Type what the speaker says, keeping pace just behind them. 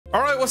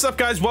Alright, what's up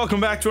guys?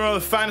 Welcome back to another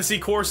fantasy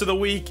course of the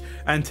week,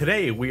 and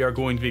today we are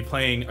going to be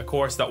playing a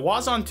course that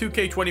was on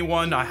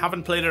 2K21. I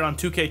haven't played it on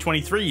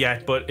 2K23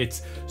 yet, but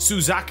it's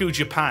Suzaku,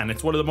 Japan.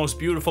 It's one of the most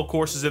beautiful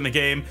courses in the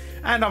game,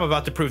 and I'm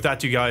about to prove that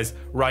to you guys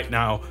right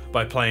now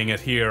by playing it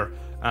here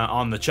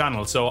on the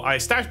channel. So I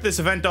started this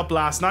event up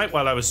last night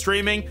while I was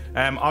streaming.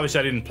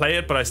 Obviously I didn't play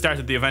it, but I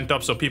started the event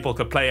up so people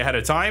could play ahead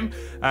of time,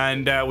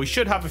 and we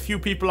should have a few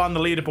people on the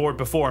leaderboard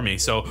before me,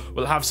 so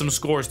we'll have some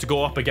scores to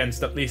go up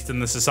against, at least in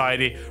the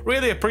society.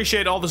 Really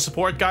appreciate all the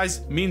support,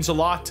 guys. Means a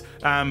lot.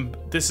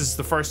 This is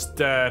the first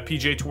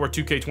PGA Tour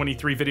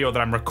 2K23 video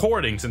that I'm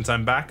recording since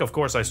I'm back. Of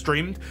course I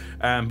streamed,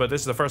 but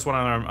this is the first one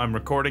I'm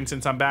recording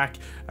since I'm back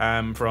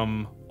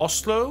from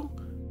Oslo,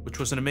 which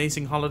was an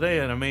amazing holiday,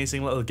 an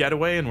amazing little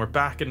getaway, and we're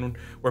back in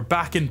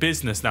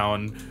business now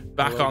and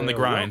back on the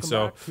grind.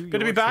 So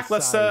good to be back.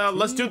 Let's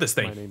do this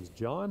thing. My name's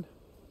John,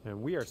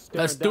 and we are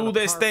Let's do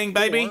this thing,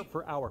 baby.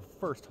 For our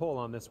first hole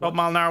on this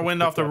 12-mile-an-hour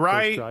wind off the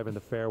right. Drive in the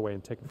fairway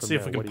and take it from See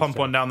if we there. can pump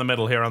one down the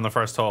middle here on the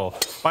first hole.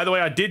 By the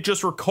way, I did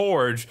just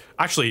record,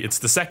 actually it's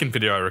the second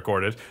video I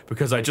recorded,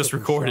 because I just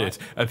recorded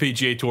a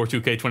PGA Tour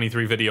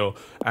 2K23 video,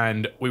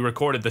 and we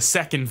recorded the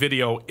second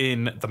video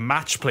in the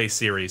match play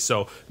series.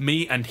 So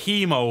me and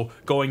Hemo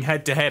going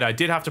head to head. I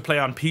did have to play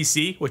on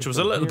PC, which was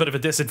a little bit of a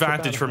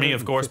disadvantage for me,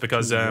 of course,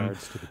 because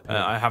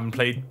I haven't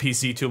played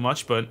PC too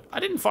much, but I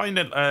didn't find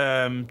it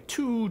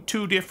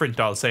too different,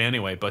 I'll say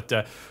anyway. But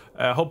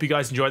hope you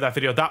guys enjoyed that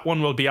video. That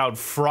one will be out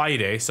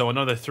Friday, so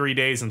another 3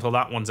 days until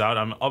that one's out.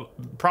 I'm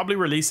probably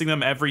releasing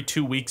them every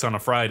 2 weeks on a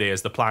Friday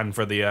is the plan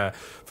for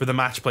the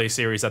match play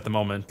series at the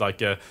moment,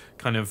 like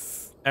kind of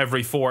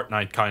every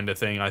fortnight kind of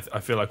thing. I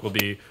feel like will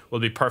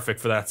be perfect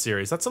for that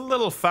series. That's a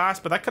little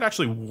fast, but that could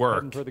actually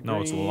work.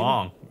 No, it's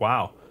long.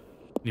 Wow,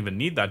 didn't even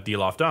need that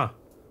deal off, huh?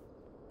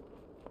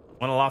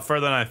 Went a lot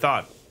further than I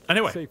thought.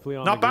 Anyway,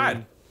 not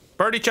bad.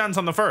 Birdie chance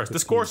on the first.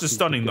 This course is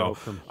stunning though.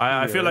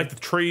 I feel like the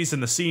trees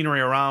and the scenery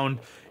around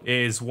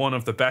is one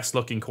of the best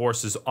looking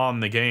courses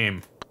on the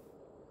game.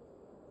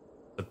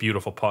 A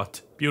beautiful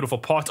putt. Beautiful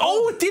putt.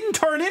 Oh, it didn't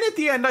turn in at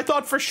the end. I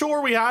thought for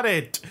sure we had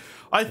it.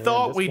 I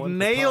thought we'd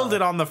nailed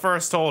it on the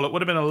first hole. It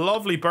would have been a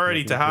lovely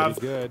birdie to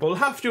have. We'll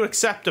have to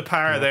accept a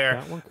par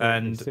there,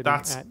 and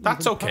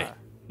that's okay.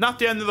 Not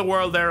the end of the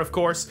world there, of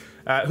course.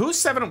 Who's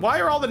 7? Why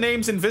are all the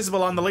names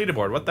invisible on the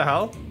leaderboard? What the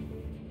hell?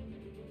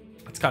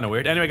 It's kind of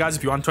weird. Anyway, guys,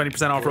 if you want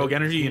 20% off Rogue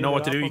Energy, you know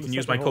what to do. You can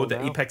use my code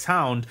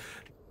TheApexHound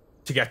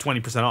to get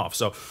 20% off.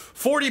 So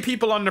 40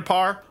 people under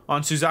par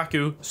on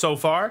Suzaku so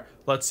far.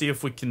 Let's see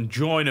if we can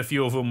join a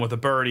few of them with a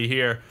birdie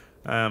here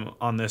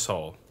on this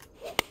hole.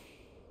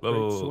 A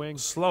little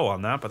slow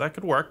on that, but that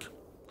could work.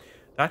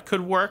 That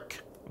could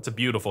work. It's a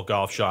beautiful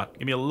golf shot.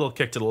 Give me a little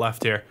kick to the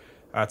left here.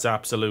 That's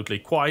absolutely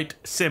quite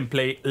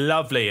simply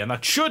lovely, and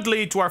that should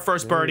lead to our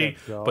first birdie,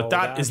 but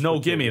that is no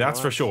gimme, that's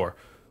for sure.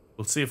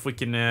 We'll see if we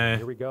can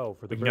here we go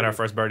for the get our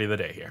first birdie of the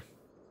day here.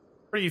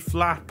 Pretty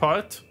flat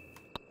putt.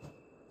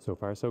 So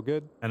far, so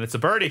good. And it's a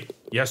birdie.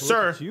 Yes,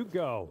 sir. You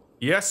go.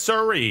 Yes,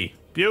 sirree.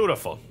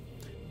 Beautiful.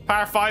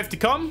 Par 5 to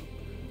come.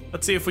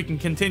 Let's see if we can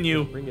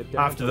continue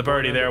after the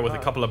birdie there with a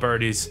couple of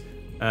birdies.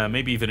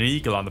 Maybe even an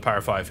eagle on the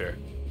par 5 here.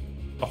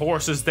 The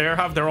horses there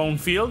have their own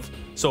field.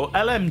 So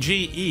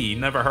LMGE,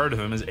 never heard of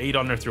him, is 8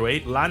 under through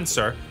 8.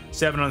 Lancer,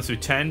 7 under through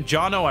 10.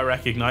 Jono I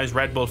recognize.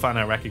 Red Bull fan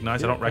I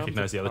recognize. I don't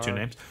recognize the other two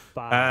names.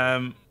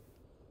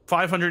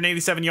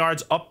 587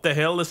 yards up the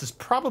hill. This is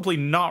probably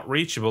not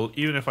reachable,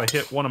 even if I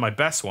hit one of my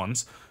best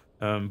ones.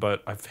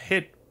 But I've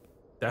hit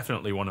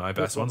definitely one of my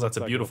best ones. That's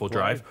a beautiful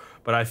drive.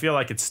 But I feel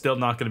like it's still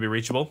not going to be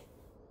reachable,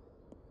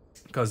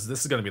 because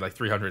this is going to be like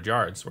 300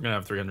 yards. We're going to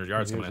have 300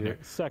 yards coming in here.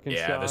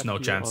 Yeah, there's no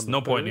chance.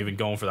 No point in even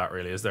going for that,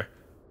 really, is there?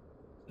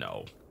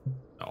 No.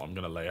 No, I'm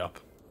going to lay up.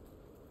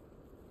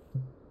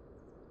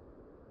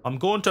 I'm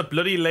going to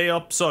bloody lay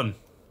up, son.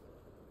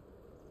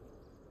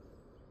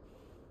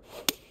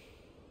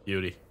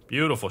 Beauty.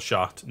 Beautiful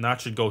shot. And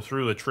that should go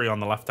through the tree on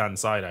the left-hand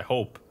side, I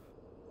hope.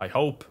 I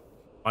hope.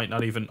 Might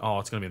not even... Oh,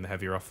 it's going to be in the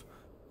heavy rough.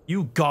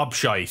 You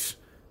gobshite.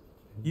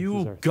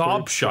 You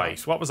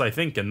gobshite. What was I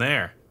thinking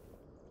there?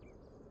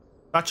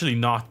 Actually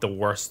not the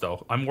worst,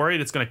 though. I'm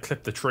worried it's going to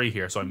clip the tree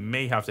here, so I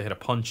may have to hit a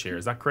punch here.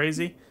 Is that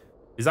crazy?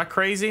 Is that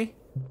crazy?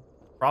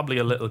 Probably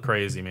a little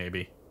crazy,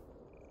 maybe.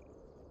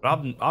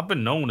 But I've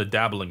been known to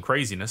dabble in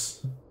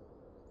craziness.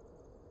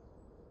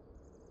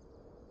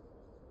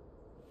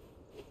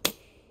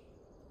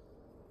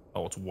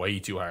 Oh, it's way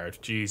too hard.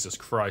 Jesus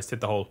Christ.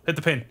 Hit the hole. Hit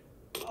the pin.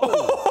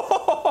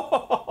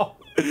 Oh!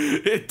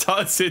 It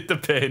does hit the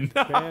pin.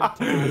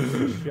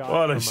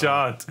 What a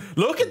shot.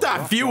 Look at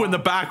that view in the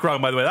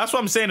background, by the way. That's what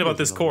I'm saying about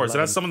this course. It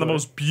has some of the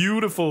most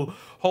beautiful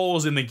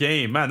holes in the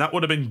game. Man, that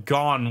would have been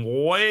gone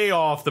way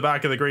off the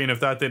back of the green if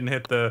that didn't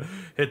hit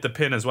the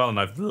pin as well. And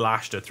I've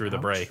lashed it through the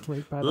break.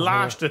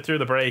 Lashed it through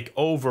the break,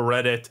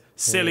 overread it.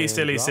 Silly,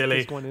 silly,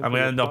 silly. And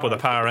we end up with a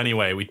par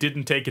anyway. We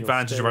didn't take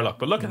advantage of our luck.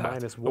 But look at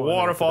that. The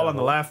waterfall on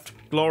the left.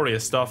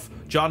 Glorious stuff.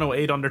 Jono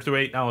 8 under through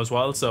 8 now as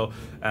well. So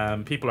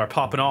people are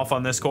popping off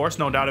on this course,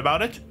 no doubt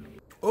about it.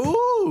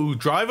 Ooh,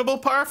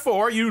 drivable par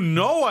 4. You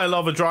know I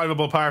love a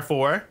drivable par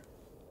 4.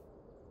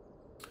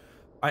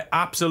 I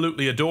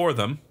absolutely adore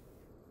them.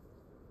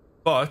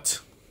 But...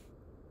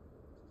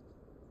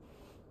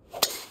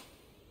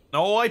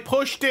 No, I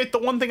pushed it. The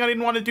one thing I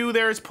didn't want to do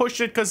there is push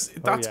it because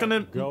that's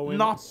going to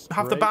not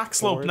have the back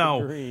slope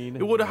now.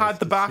 It would have had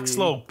the back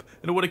slope.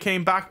 And it would have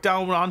came back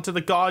down onto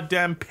the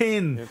goddamn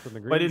pin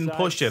if I didn't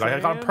push it. I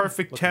got a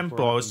perfect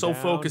tempo. I was so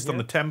focused on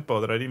the tempo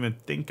that I didn't even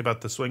think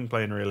about the swing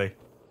plane, really.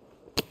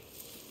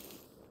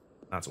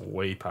 That's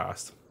way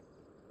past.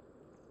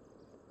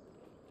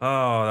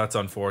 Oh, that's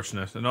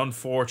unfortunate. An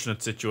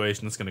unfortunate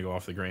situation that's going to go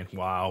off the green.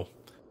 Wow.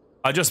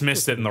 I just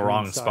missed it in the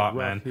wrong spot,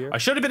 man. I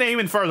should have been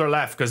aiming further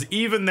left, because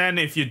even then,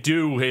 if you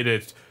do hit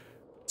it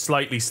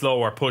slightly slow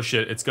or push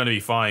it, it's going to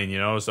be fine, you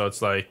know? So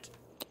it's like...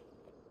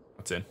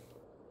 That's in.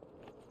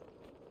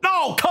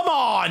 No, come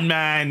on,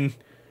 man!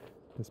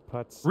 This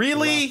putt's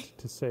really?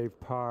 To save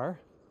par.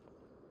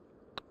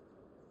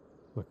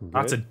 Looking good.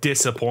 That's a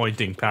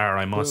disappointing par,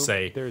 I must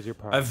say. There's your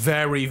par. A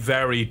very,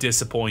 very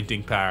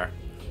disappointing par.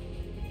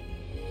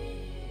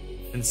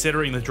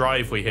 Considering the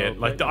drive we hit.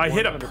 Like, I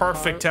hit a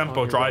perfect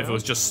tempo drive. It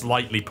was just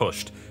slightly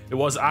pushed. It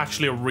was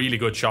actually a really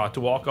good shot.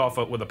 To walk off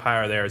it with a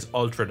par there is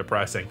ultra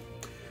depressing.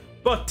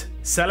 But,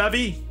 c'est la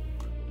vie.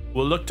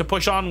 We'll look to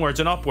push onwards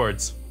and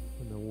upwards.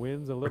 We're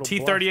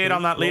T38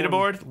 on that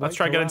leaderboard. Let's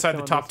try to get inside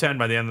the top 10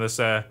 by the end of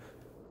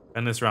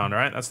this round,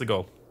 alright? That's the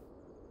goal.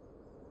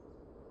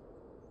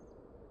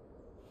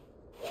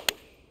 A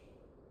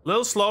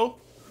little slow.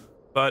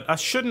 But that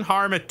shouldn't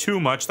harm it too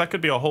much. That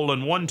could be a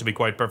hole-in-one, to be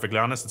quite perfectly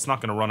honest. It's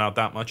not going to run out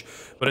that much.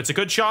 But it's a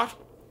good shot.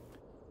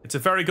 It's a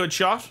very good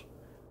shot.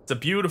 It's a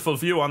beautiful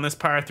view on this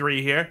par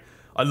 3 here.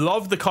 I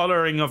love the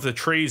colouring of the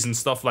trees and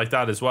stuff like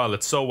that as well.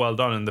 It's so well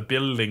done. And the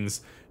buildings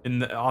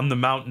on the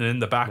mountain in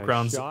the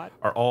backgrounds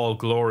are all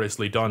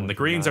gloriously done. The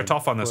greens are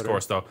tough on this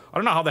course, though. I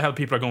don't know how the hell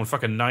people are going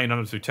fucking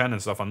 900 through 10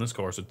 and stuff on this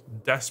course. It's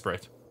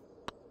desperate.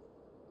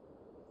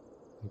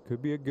 It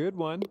could be a good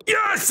one.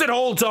 Yes, it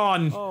holds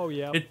on. Oh,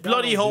 yeah. It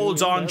bloody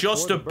holds on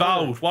just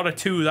about. What a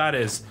 2 that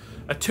is.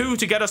 A 2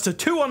 to get us to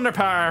 2 under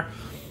par.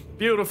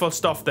 Beautiful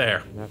stuff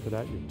there. And after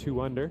that, you're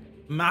 2 under.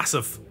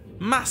 Massive,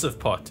 massive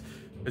putt.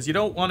 Because you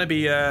don't want to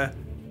be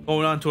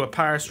going on to a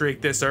par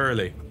streak this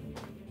early.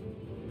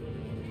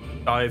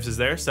 Dives is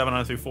there.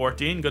 700 through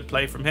 14. Good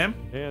play from him.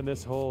 And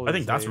this hole I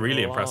think that's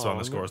really impressive on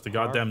this course. The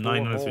goddamn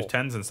 900 through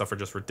 10s and stuff are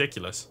just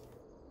ridiculous.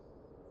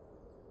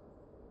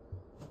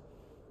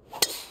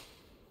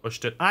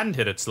 Pushed it and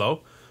hit it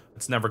slow.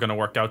 It's never going to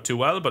work out too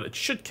well, but it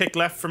should kick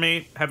left for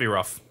me. Heavy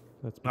rough.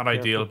 Not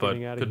ideal, but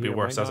could be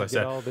worse, as I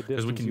said.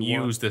 Because we can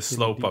use this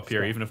slope up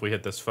here. Even if we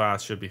hit this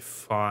fast, should be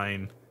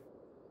fine.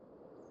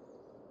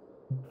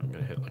 I'm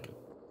going to hit like a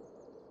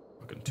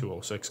fucking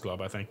 206 club,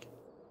 I think.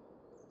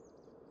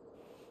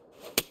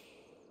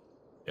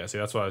 Yeah, see,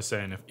 that's what I was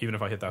saying. Even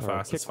if I hit that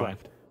fast, it's fine.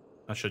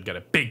 I should get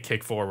a big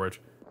kick forward.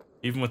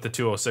 Even with the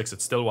 206,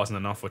 it still wasn't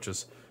enough, which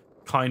is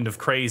kind of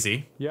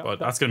crazy, but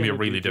that's going to be a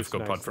really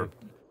difficult putt for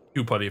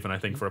two-putt even, I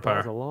think, for a par.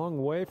 It's a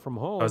long way from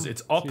home. Because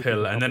it's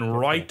uphill, and then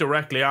right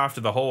directly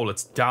after the hole,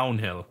 it's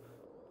downhill,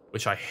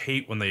 which I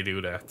hate when they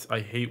do that.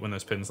 I hate when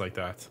there's pins like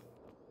that.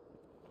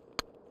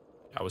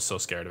 I was so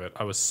scared of it.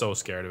 I was so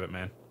scared of it,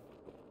 man.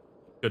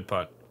 Good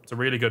putt. It's a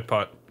really good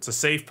putt. It's a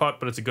safe putt,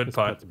 but it's a good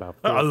putt.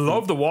 I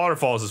love the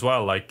waterfalls as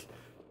well. Like,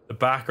 the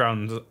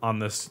background on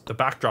this, the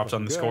backdrops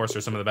on this course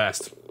are some of the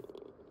best.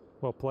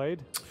 Well played.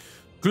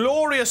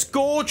 Glorious,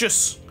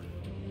 gorgeous,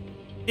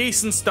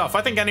 decent stuff.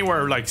 I think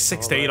anywhere like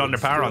 6 to 8 under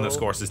par on this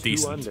course is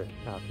decent.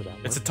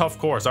 It's a tough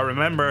course. I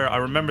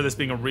remember this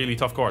being a really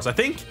tough course. I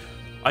think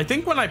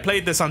when I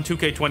played this on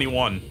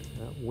 2K21,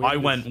 I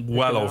went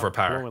well over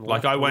par.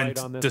 Like I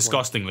went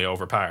disgustingly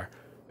over par,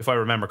 if I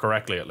remember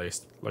correctly at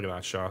least. Look at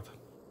that shot.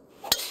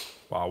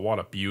 Wow, what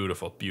a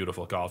beautiful,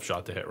 beautiful golf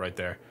shot to hit right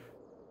there.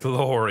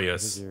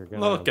 Glorious.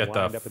 Look at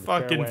the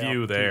fucking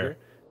view there.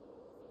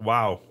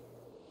 Wow.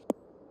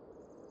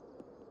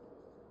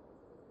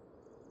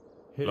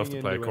 Love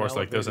to play a course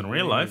like this in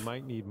real life.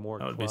 That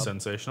would be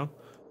sensational.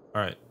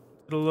 Alright.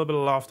 A little bit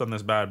of loft on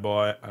this bad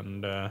boy,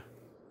 and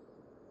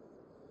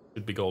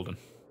should be golden.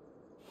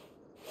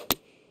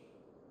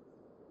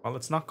 Well,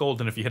 it's not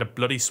golden if you hit a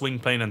bloody swing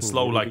plane and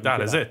slow like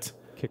that, is it?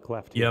 Kick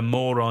left. Yeah,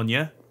 moron,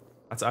 yeah.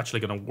 That's actually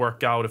going to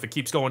work out if it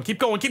keeps going. Keep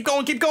going, keep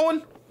going, keep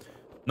going!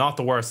 Not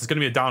the worst. It's going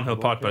to be a downhill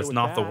putt, but it's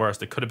not the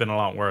worst. It could have been a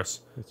lot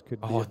worse.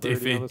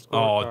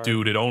 Oh,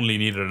 dude, it only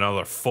needed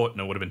another foot and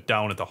it would have been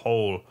down at the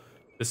hole.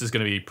 This is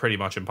going to be pretty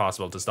much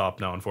impossible to stop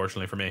now,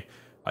 unfortunately for me,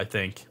 I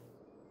think.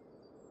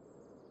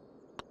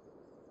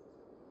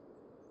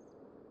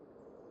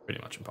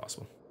 Pretty much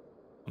impossible.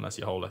 Unless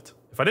you hold it.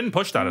 If I didn't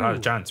push that, it had a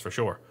chance, for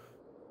sure.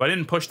 If I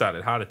didn't push that,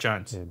 it had a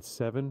chance. And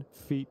 7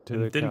 feet to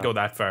the It didn't go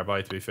that far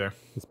by, to be fair.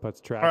 This putt's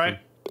tracky. Alright,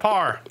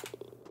 par.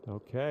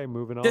 Okay,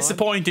 moving on.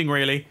 Disappointing,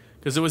 really,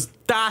 because it was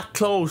that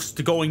close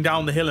to going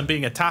down the hill and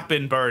being a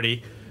tap-in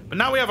birdie. But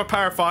now we have a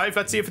par 5.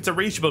 Let's see if it's a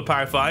reachable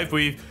par 5.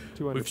 We've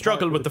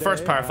struggled with the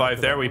first par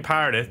 5 there. We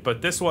parred it,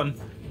 but this one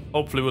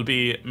hopefully will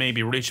be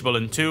maybe reachable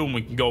in 2, and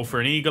we can go for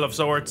an eagle of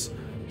sorts.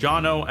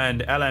 Jono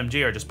and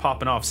LMG are just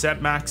popping off.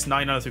 Set max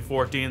 9 out of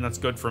 14. That's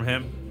good from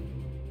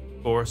him.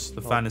 Of course,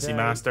 the Fantasy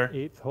Master.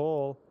 8th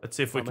hole. Let's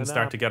see if we can Coming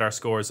start up. to get our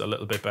scores a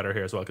little bit better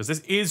here as well. Because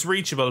this is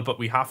reachable, but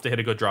we have to hit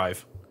a good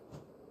drive.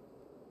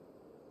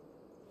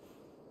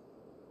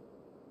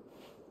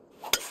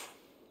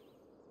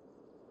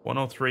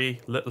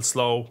 .103, little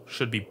slow.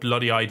 Should be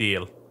bloody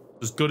ideal.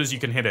 As good as you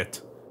can hit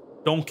it.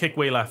 Don't kick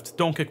way left.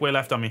 Don't kick way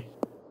left on me.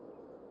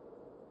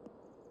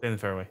 Stay in the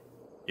fairway.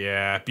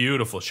 Yeah,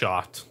 beautiful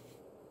shot.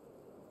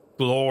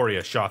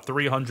 Glorious shot.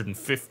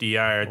 350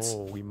 yards.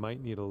 Oh, we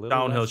might need a little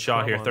Downhill less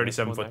shot scrub here. on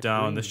 37 this one. foot That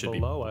down. green's This should be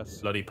below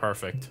us. bloody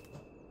perfect.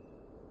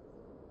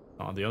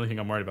 Oh, the only thing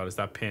I'm worried about is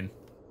that pin.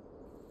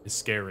 It's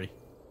scary.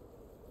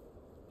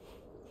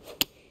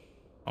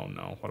 Oh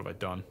no, what have I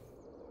done?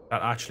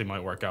 That actually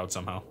might work out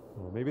somehow.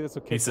 Well, maybe this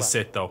will kick Needs to left.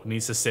 sit though.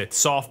 Needs to sit.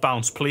 Soft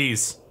bounce,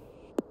 please.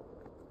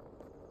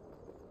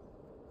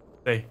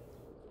 Stay.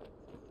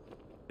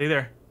 Stay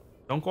there.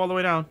 Don't go all the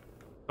way down.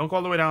 Don't go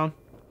all the way down.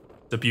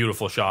 It's a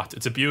beautiful shot.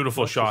 It's a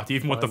beautiful shot,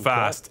 even with the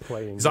fast.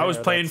 Because I was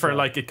playing for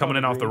like it coming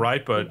in off the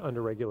right, but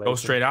go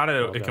straight at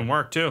it. It can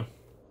work too.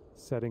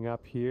 Setting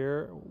up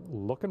here,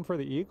 looking for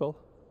the eagle.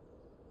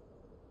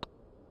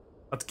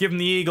 Let's give him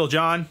the eagle,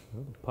 John.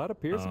 The putt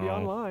appears to be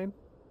online.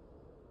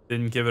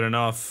 Didn't give it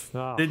enough.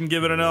 Oh, Didn't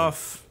give it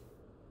enough.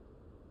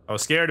 I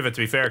was scared of it,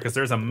 to be fair, because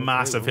there's a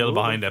massive hill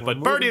behind it.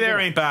 But birdie there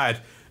ain't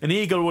bad. An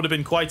eagle would have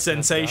been quite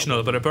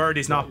sensational, but a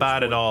birdie's not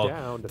bad at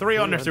all. 3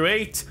 under through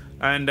 8,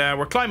 and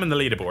we're climbing the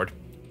leaderboard.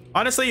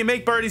 Honestly, you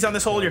make birdies on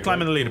this hole, you're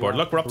climbing the leaderboard.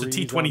 Look, we're up to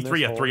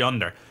T23 at 3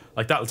 under.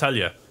 Like, that'll tell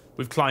you.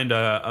 We've climbed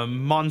a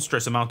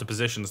monstrous amount of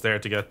positions there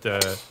to get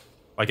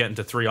by getting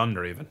to 3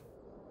 under even.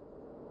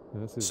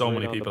 So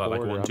many people at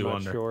like 1, 2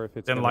 under.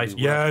 Then life,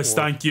 yes,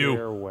 thank you.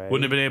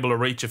 Wouldn't have been able to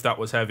reach if that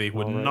was heavy.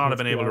 Would not have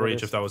been able to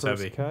reach if that was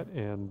heavy.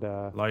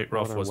 Light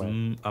rough was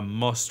a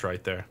must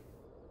right there.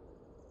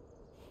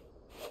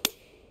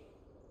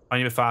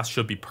 Tiny bit fast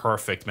should be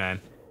perfect,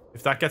 man.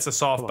 If that gets a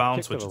soft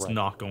bounce, which it's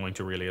not going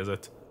to really, is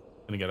it?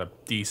 Gonna get a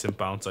decent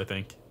bounce, I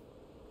think.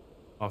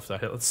 Off that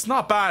hill. It's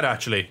not bad,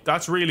 actually.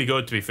 That's really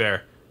good, to be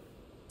fair.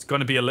 It's going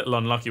to be a little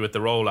unlucky with the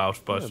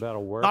rollout, but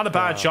not a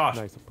bad shot.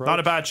 Not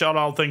a bad shot,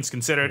 all things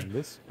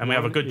considered. And we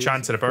have a good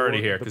chance at a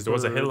birdie here, because there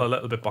was a hill a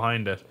little bit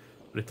behind it.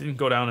 But it didn't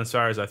go down as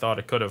far as I thought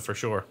it could have, for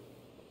sure.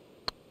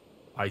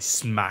 I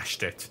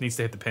smashed it. Needs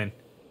to hit the pin.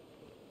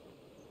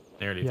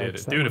 Nearly did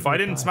it. Dude, if I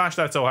didn't smash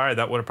that so hard,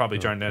 that would have probably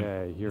turned in,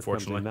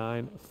 unfortunately.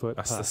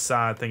 That's the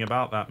sad thing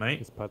about that, mate.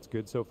 This putt's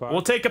good so far.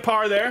 We'll take a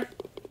par there.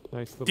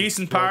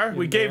 Decent par.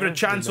 We gave it a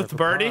chance with the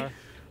birdie.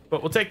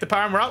 But we'll take the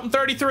par, and we're out in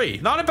 33.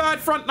 Not a bad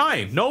front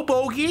 9. No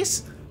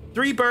bogeys.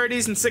 3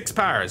 birdies and 6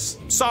 pars.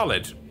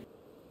 Solid.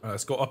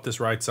 Let's go up this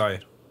right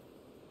side.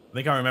 I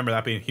think I remember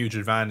that being a huge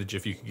advantage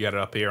if you could get it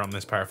up here on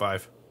this par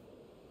 5.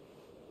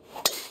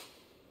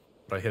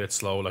 But I hit it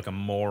slow like a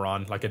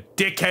moron. Like a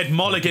dickhead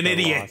mulligan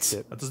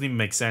idiot. That doesn't even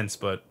make sense,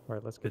 but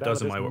it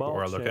does in my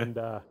world, okay?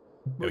 Yeah,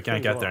 we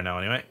can't get there now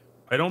anyway.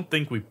 I don't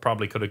think we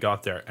probably could have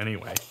got there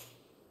anyway.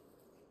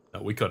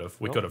 No, we could have.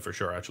 We could have for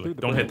sure, actually.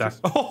 Don't hit that.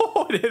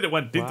 Oh, it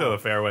went into the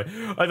fairway.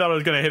 I thought I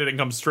was going to hit it and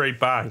come straight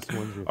back.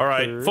 All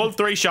right, full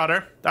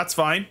 3-shotter. That's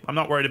fine. I'm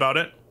not worried about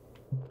it.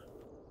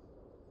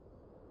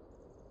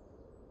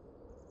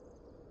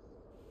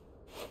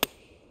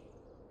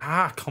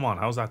 Ah, come on.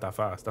 How's that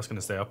fast? That's going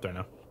to stay up there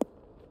now.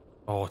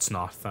 Oh, it's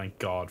not. Thank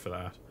God for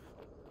that.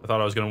 I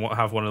thought I was going to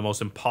have one of the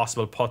most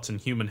impossible putts in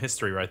human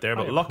history right there,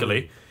 but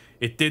luckily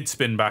it did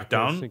spin back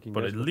down,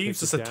 but it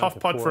leaves us a tough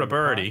putt for a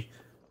birdie.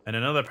 And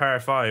another par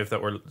 5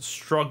 that we're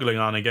struggling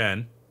on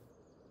again.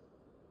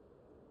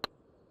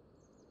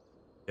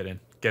 Get in.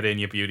 Get in,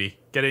 you beauty.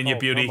 Get in, you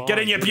beauty. Get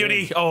in, you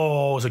beauty.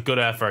 Oh, it was a good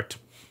effort.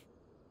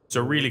 It's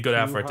a really good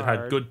effort. It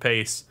had good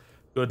pace,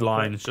 good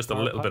lines, just a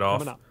little bit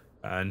off.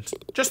 And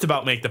just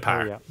about make the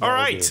par. All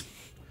right.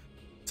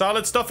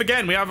 Solid stuff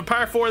again. We have a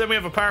par 4, then we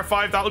have a par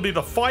 5. That'll be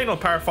the final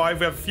par 5.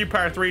 We have a few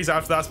par 3s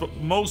after that, but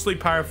mostly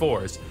par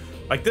 4s.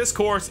 Like, this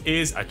course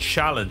is a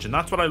challenge, and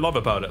that's what I love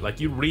about it. Like,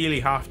 you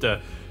really have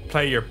to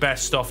play your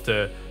best stuff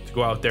to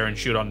go out there and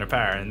shoot under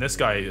par, and this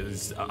guy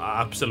is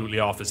absolutely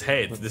off his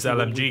head. This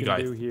LMG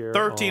guy,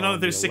 13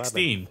 under through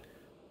 16,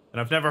 and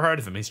I've never heard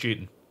of him. He's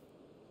cheating.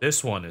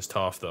 This one is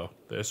tough though.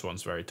 This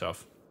one's very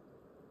tough.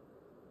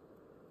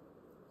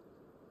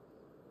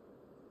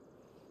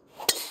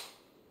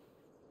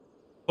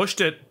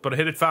 Pushed it, but I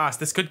hit it fast.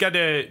 This could get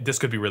a. This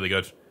could be really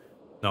good.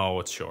 No,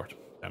 it's short.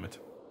 Damn it.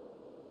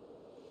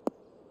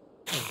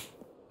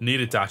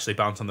 Needed to actually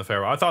bounce on the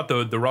fairway. I thought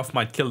the rough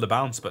might kill the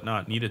bounce, but no,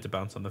 it needed to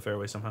bounce on the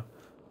fairway somehow.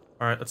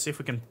 All right, let's see if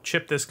we can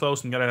chip this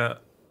close and get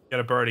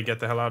a birdie. Get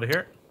the hell out of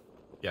here.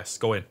 Yes,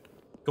 go in.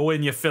 Go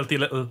in, you filthy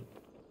little.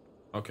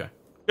 Okay,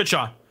 good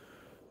shot.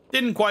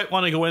 Didn't quite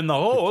want to go in the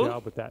hole. Good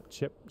job with that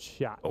chip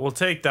shot. But we'll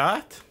take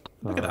that.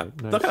 Look at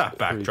that. Nice. Look at that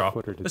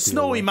backdrop. The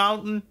snowy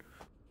mountain.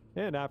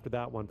 And after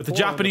that one, with the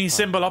Japanese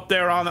symbol up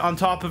there on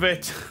top of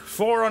it.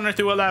 4 under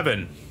to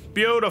 11.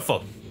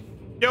 Beautiful.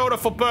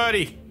 Beautiful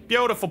birdie.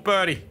 Beautiful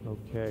birdie.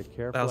 Okay,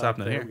 careful. What the hell's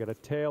happening here? We got a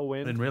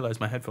tailwind. I didn't realize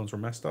my headphones were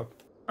messed up.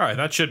 All right,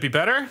 that should be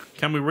better.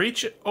 Can we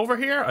reach it over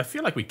here? I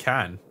feel like we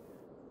can.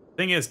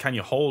 Thing is, can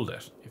you hold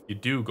it if you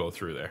do go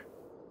through there?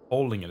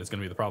 Holding it is going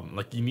to be the problem.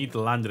 Like, you need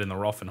to land it in the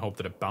rough and hope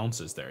that it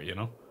bounces there, you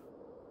know?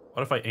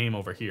 What if I aim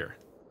over here?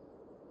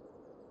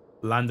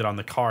 Land it on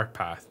the cart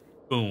path.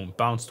 Boom.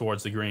 Bounce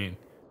towards the green.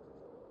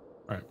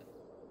 Alright.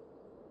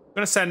 I'm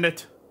going to send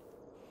it.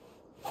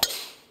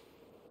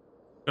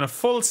 Gonna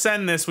full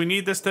send this. We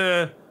need this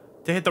to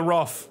hit the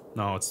rough.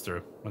 No, it's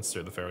through. It's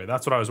through the fairway.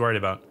 That's what I was worried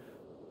about.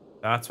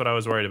 That's what I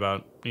was worried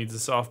about. Needs a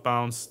soft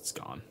bounce. It's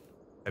gone.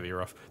 Heavy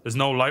rough. There's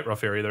no light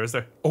rough here either, is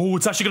there? Oh,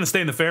 it's actually gonna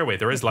stay in the fairway.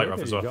 There is light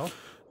rough as well.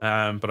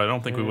 But I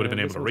don't think we would have been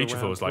able to reach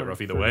if it was light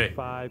rough either way.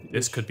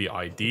 This could be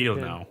ideal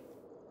now.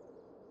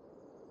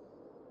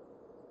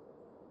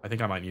 I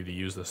think I might need to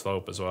use the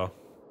slope as well.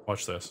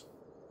 Watch this.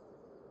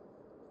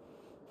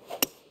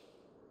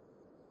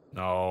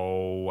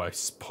 No, I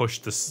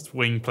pushed the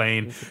swing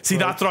plane. See,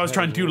 that's what I was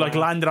trying to do, like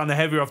land it on the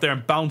heavy rough there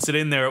and bounce it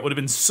in there. It would have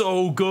been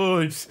so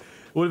good. It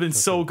would have been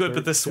so good,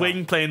 but the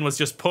swing plane was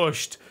just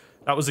pushed.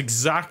 That was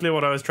exactly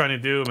what I was trying to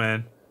do,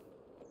 man.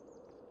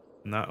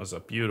 And that was a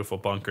beautiful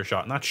bunker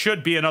shot. And that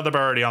should be another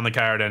birdie on the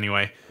card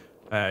anyway.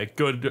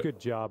 Good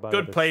job.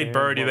 Good played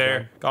birdie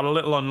there. Got a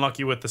little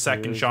unlucky with the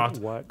second shot.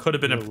 Could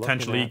have been a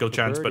potential eagle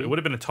chance, but it would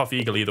have been a tough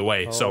eagle either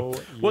way.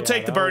 So we'll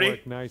take the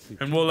birdie,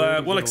 and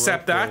we'll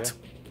accept that.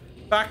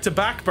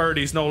 Back-to-back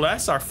birdies, no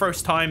less. Our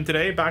first time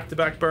today,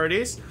 back-to-back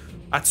birdies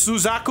at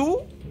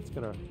Suzaku.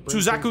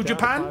 Suzaku,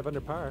 Japan.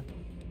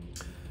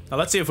 Now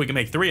let's see if we can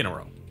make 3 in a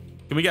row.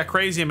 Can we get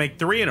crazy and make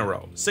 3 in a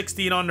row?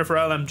 16 under for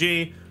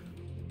LMG.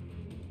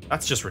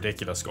 That's just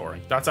ridiculous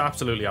scoring. That's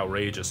absolutely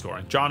outrageous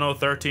scoring. Jono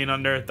 13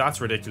 under.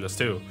 That's ridiculous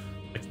too.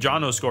 Like,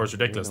 Jono's score is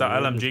ridiculous. That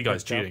LMG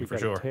guy's cheating for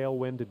sure.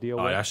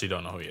 I actually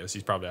don't know who he is.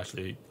 He's probably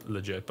actually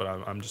legit, but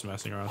I'm just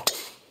messing around.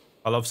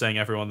 I love saying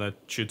everyone that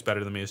shoots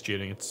better than me is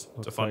cheating. It's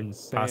a fun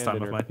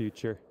pastime of mine.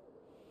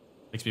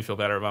 Makes me feel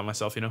better about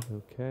myself, you know?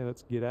 Okay,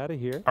 let's get out of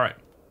here. All right.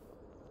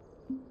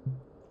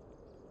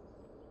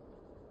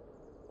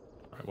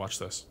 All right, watch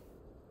this.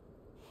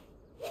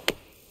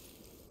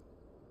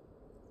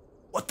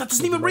 What? That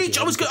doesn't even reach.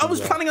 I was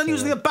planning on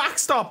using a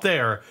backstop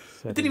there.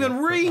 It didn't even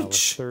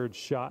reach. Third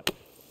shot.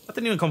 That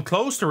didn't even come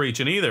close to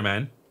reaching either,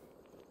 man.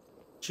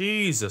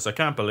 Jesus, I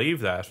can't believe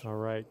that. All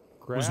right.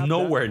 It was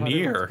nowhere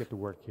near. Let's get to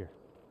work here.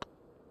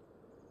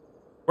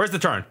 Where's the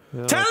turn?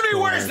 Tell me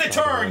where's the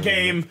turn,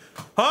 game?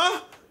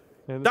 Huh?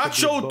 That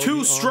showed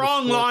 2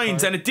 strong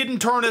lines and it didn't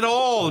turn at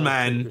all,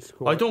 man.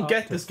 I don't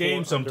get this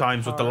game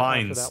sometimes with the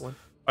lines.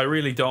 I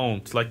really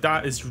don't. Like,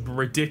 that is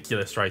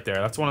ridiculous right there.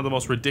 That's one of the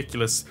most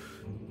ridiculous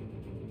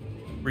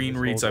green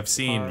reads I've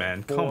seen,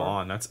 man. Come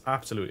on. That's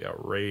absolutely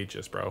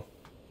outrageous, bro.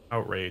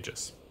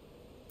 Outrageous.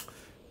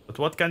 But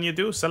what can you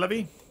do,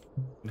 Celavi?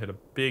 Hit a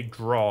big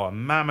draw. A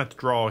mammoth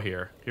draw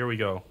here. Here we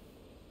go.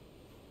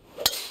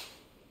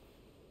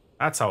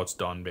 That's how it's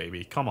done,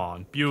 baby. Come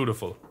on.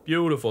 Beautiful.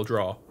 Beautiful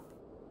draw.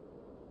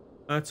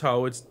 That's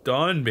how it's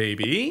done,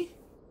 baby.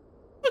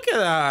 Look at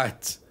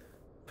that.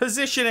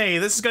 Position A.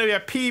 This is going to be a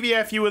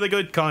PBFU of the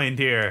good kind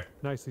here.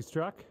 Nicely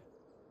struck.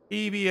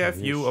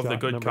 PBFU of the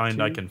good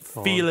kind. I can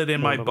feel it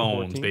in my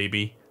bones,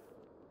 baby.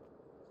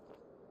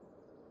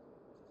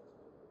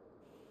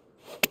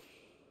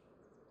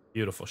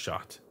 Beautiful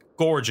shot.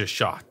 Gorgeous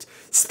shot.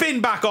 Spin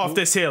back off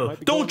this hill.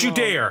 Don't you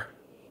dare.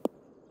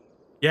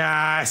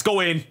 Yes, go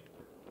in.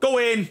 Go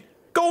in!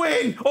 Go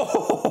in!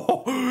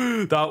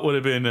 Oh, that would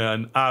have been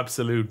an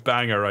absolute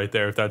banger right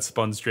there if that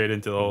spun straight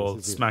into the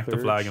hole, smacked the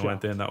flag and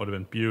went in. That would have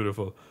been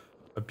beautiful.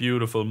 A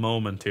beautiful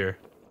moment here.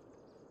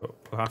 But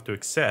we'll have to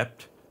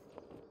accept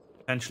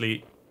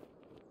potentially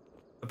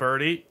a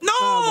birdie.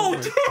 No!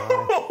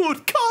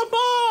 Dude! Come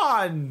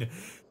on!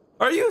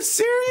 Are you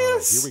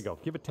serious? Here we go.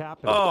 Give a tap.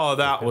 Oh,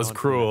 that was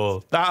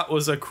cruel. That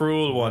was a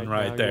cruel one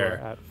right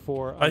there.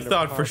 I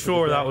thought for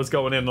sure that was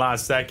going in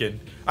last second.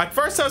 At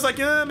first I was like,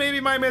 maybe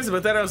might miss it,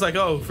 but then I was like,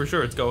 oh, for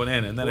sure it's going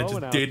in, and then it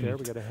just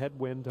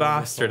didn't.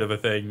 Bastard of a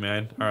thing,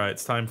 man. All right,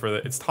 it's time for the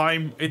it's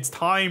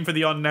time for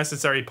the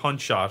unnecessary punch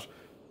shot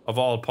of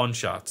all punch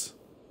shots.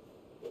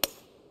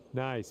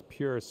 Nice,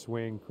 pure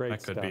swing,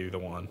 great stuff. That could be the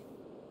one.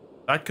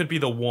 That could be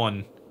the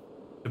one.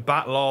 To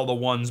battle all the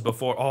ones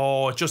before.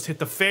 Oh, it just hit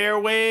the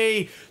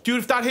fairway. Dude,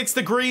 if that hits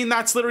the green,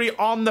 that's literally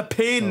on the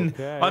pin.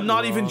 Okay, I'm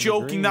not even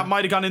joking. That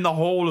might have gone in the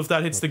hole if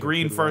that hits the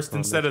green first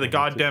instead of the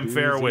goddamn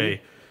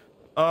fairway.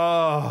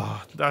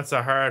 Oh, that's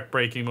a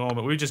heartbreaking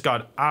moment. We just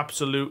got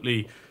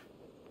absolutely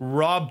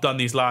robbed on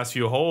these last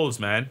few holes,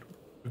 man.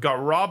 We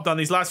got robbed on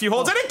these last few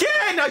holes. And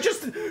again,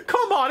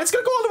 come on. It's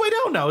going to go all the way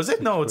down now, is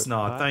it? No, it's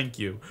not. Thank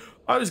you.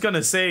 I was going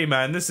to say,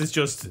 man, this is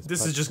just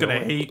going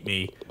to hate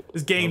me.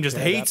 This game just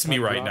hates me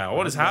right now.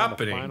 What is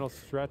happening?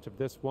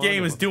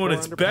 Game is doing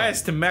its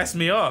best to mess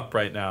me up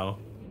right now.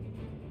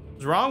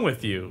 What's wrong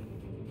with you?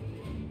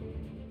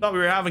 Thought we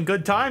were having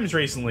good times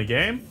recently,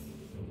 game.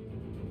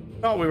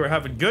 Thought we were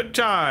having good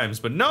times,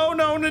 but no.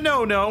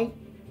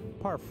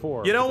 Par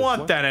 4. You don't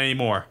want that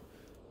anymore.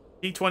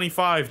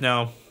 T25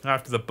 now,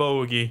 after the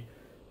bogey.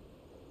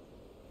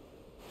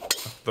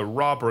 After the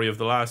robbery of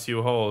the last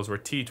few holes, we're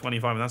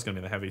T25, and that's going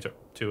to be the heavy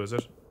too, is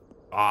it?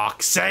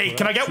 Fuck's sake,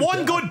 can I get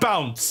one good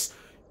bounce?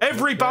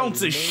 Every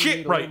bounce is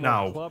shit right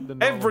now.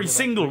 Every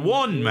single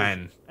one,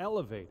 man.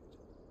 Elevated.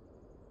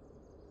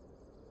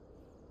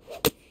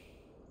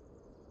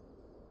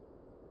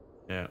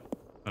 Yeah,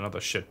 another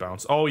shit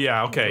bounce. Oh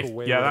yeah, okay.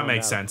 Yeah, that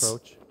makes sense.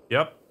 Approach.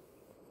 Yep.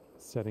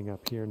 Setting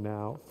up here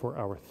now for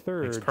our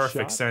third Makes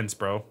perfect shot. sense,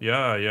 bro.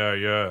 Yeah, yeah,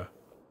 yeah.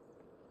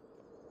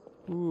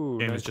 Ooh,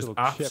 Game nice is just little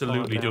chip on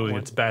absolutely that doing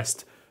one. its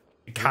best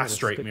to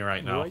castrate me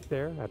right now. Right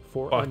there at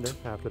 4 But under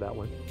after that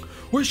one.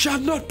 we shall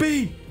not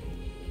be.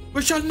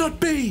 We shall not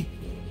be.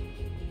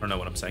 I don't know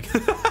what I'm saying.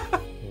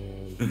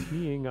 And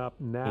teeing up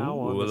now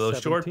on a the little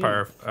short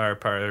 17th.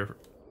 par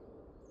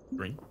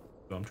 3.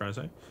 What I'm trying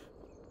to say. A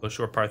little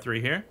short par 3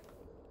 here.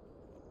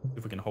 See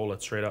if we can hold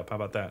it straight up. How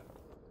about that?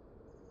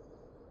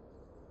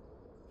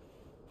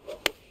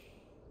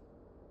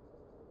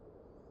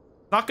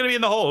 Not going to be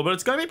in the hole, but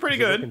it's going to be pretty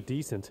good. Looking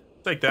decent.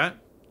 Take that.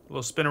 A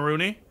little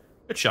spinneroonie.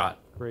 Good shot.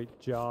 Great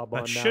job on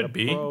That that should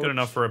be approach. good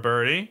enough for a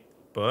birdie,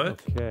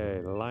 but Okay,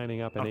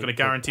 lining up. not going to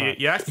guarantee it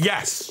yet.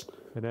 Yes!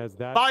 And as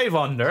that 5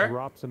 under.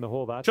 drops in the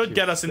hole, that's Should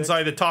get us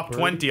inside the top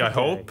 20, I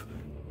hope.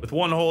 With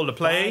one hole to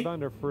play. 5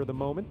 under for the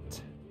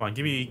moment. Come on,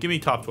 give me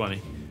top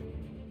 20.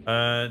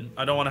 I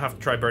don't want to have to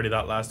try birdie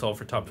that last hole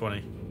for top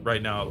 20.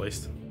 Right now, at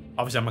least.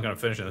 Obviously, I'm not going to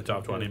finish in the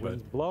top 20, but...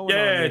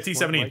 Yeah,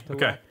 T17.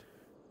 Okay.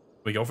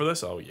 We go for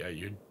this? Oh, yeah,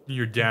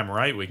 you're damn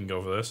right we can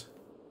go for this.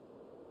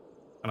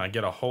 Can I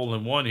get a hole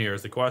in one here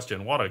is the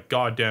question. What a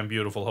goddamn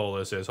beautiful hole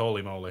this is.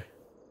 Holy moly.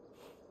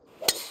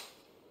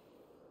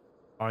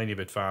 Tiny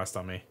bit fast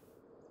on me.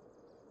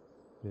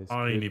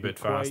 Tiny bit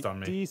fast on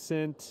me.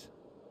 Decent.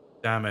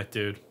 Damn it,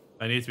 dude.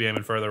 I need to be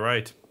aiming further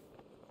right.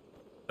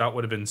 That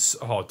would have been...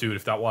 Oh, dude,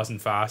 if that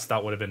wasn't fast,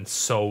 that would have been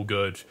so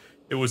good.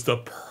 It was the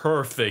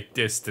perfect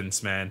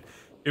distance, man.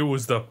 It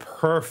was the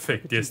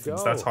perfect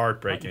distance. That's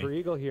heartbreaking. For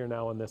eagle here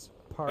now on this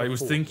par I was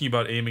 4. thinking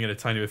about aiming it a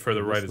tiny bit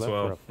further right as left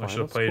well. for a I should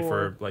have final played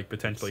for, score, like,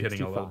 potentially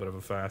hitting a little 65. bit of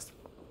a fast.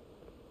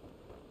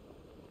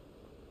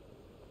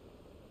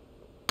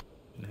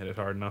 Didn't hit it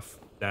hard enough.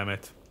 Damn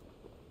it.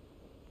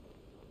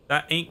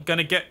 That ain't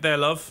gonna get there,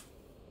 love.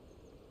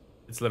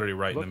 It's literally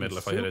right in the middle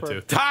if I hit it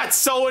too. That's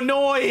so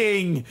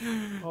annoying!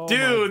 Oh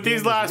Dude,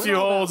 these last few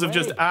holes have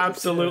just way.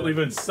 absolutely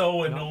been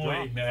so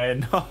annoying,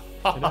 man.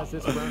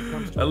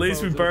 At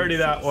least we birdied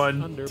that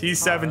one.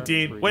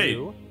 T17. Wait.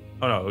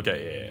 Oh no,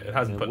 okay, yeah, it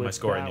hasn't put my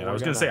score in yet. I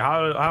was gonna say,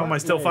 how am I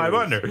still 5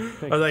 under?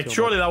 I was like,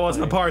 surely that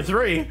wasn't a par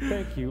 3.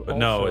 But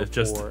no, it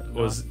just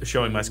was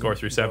showing my score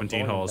through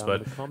 17 holes.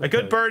 But a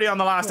good birdie on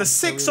the last, a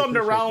 6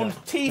 under round,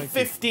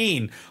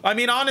 T15. I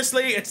mean,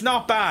 honestly, it's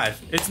not bad.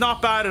 It's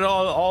not bad at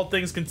all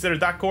things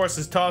considered. That course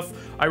is tough.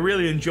 I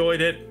really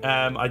enjoyed it.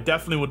 I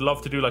definitely would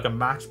love to do like a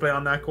match play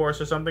on that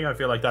course or something. I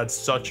feel like that's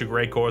such a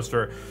great course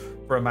for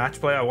a match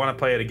play. I want to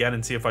play it again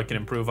and see if I can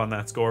improve on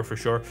that score for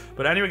sure.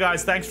 But anyway,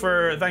 guys, thanks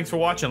for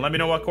watching. Let me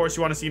know what course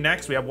you want to see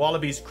next. We have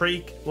Wallabies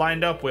Creek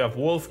lined up. We have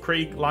Wolf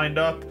Creek lined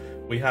up.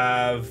 We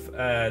have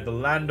the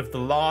Land of the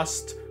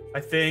Lost, I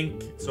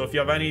think. So if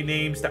you have any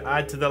names to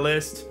add to the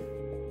list,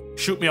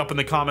 shoot me up in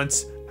the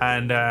comments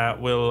and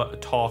we'll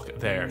talk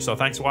there. So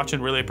thanks for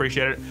watching. Really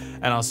appreciate it.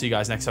 And I'll see you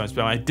guys next time. It's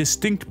been my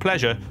distinct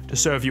pleasure to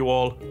serve you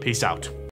all. Peace out.